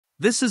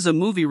This is a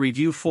movie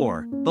review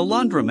for The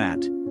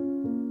Laundromat.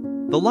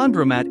 The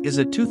Laundromat is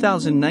a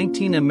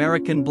 2019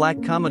 American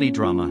black comedy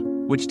drama,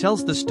 which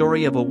tells the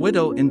story of a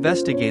widow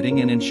investigating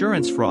an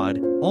insurance fraud,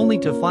 only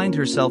to find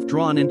herself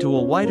drawn into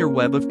a wider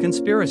web of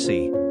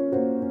conspiracy.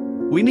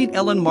 We meet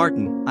Ellen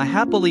Martin, a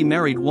happily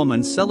married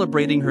woman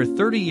celebrating her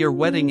 30-year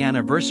wedding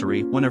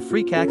anniversary when a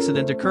freak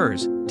accident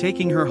occurs,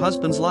 taking her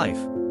husband's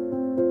life.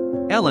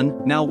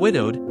 Ellen, now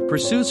widowed,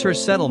 pursues her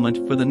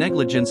settlement for the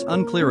negligence,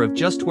 unclear of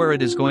just where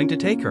it is going to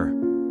take her.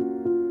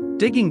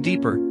 Digging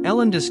deeper,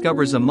 Ellen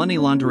discovers a money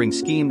laundering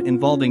scheme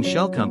involving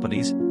shell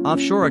companies,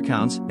 offshore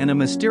accounts, and a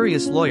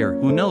mysterious lawyer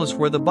who knows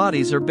where the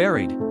bodies are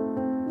buried.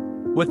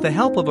 With the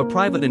help of a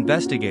private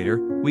investigator,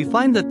 we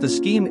find that the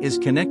scheme is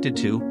connected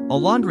to a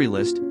laundry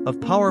list of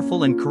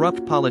powerful and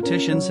corrupt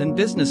politicians and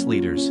business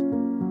leaders.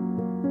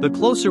 The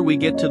closer we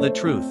get to the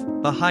truth,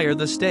 the higher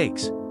the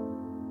stakes.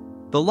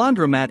 The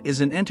Laundromat is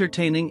an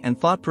entertaining and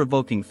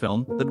thought-provoking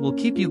film that will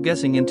keep you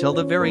guessing until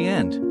the very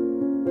end.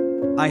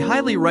 I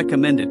highly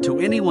recommend it to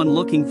anyone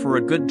looking for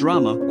a good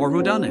drama or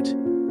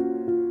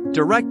whodunit.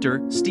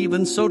 Director,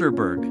 Steven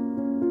Soderbergh.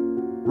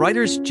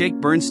 Writers, Jake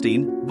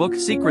Bernstein, book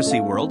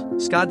Secrecy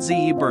World, Scott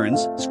Z.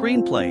 Burns,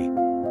 screenplay.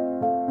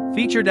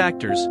 Featured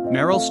actors,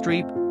 Meryl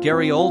Streep,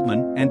 Gary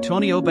Oldman,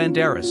 Antonio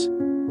Banderas.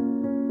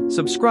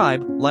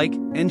 Subscribe, like,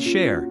 and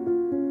share.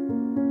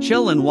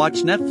 Chill and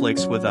watch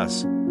Netflix with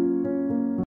us.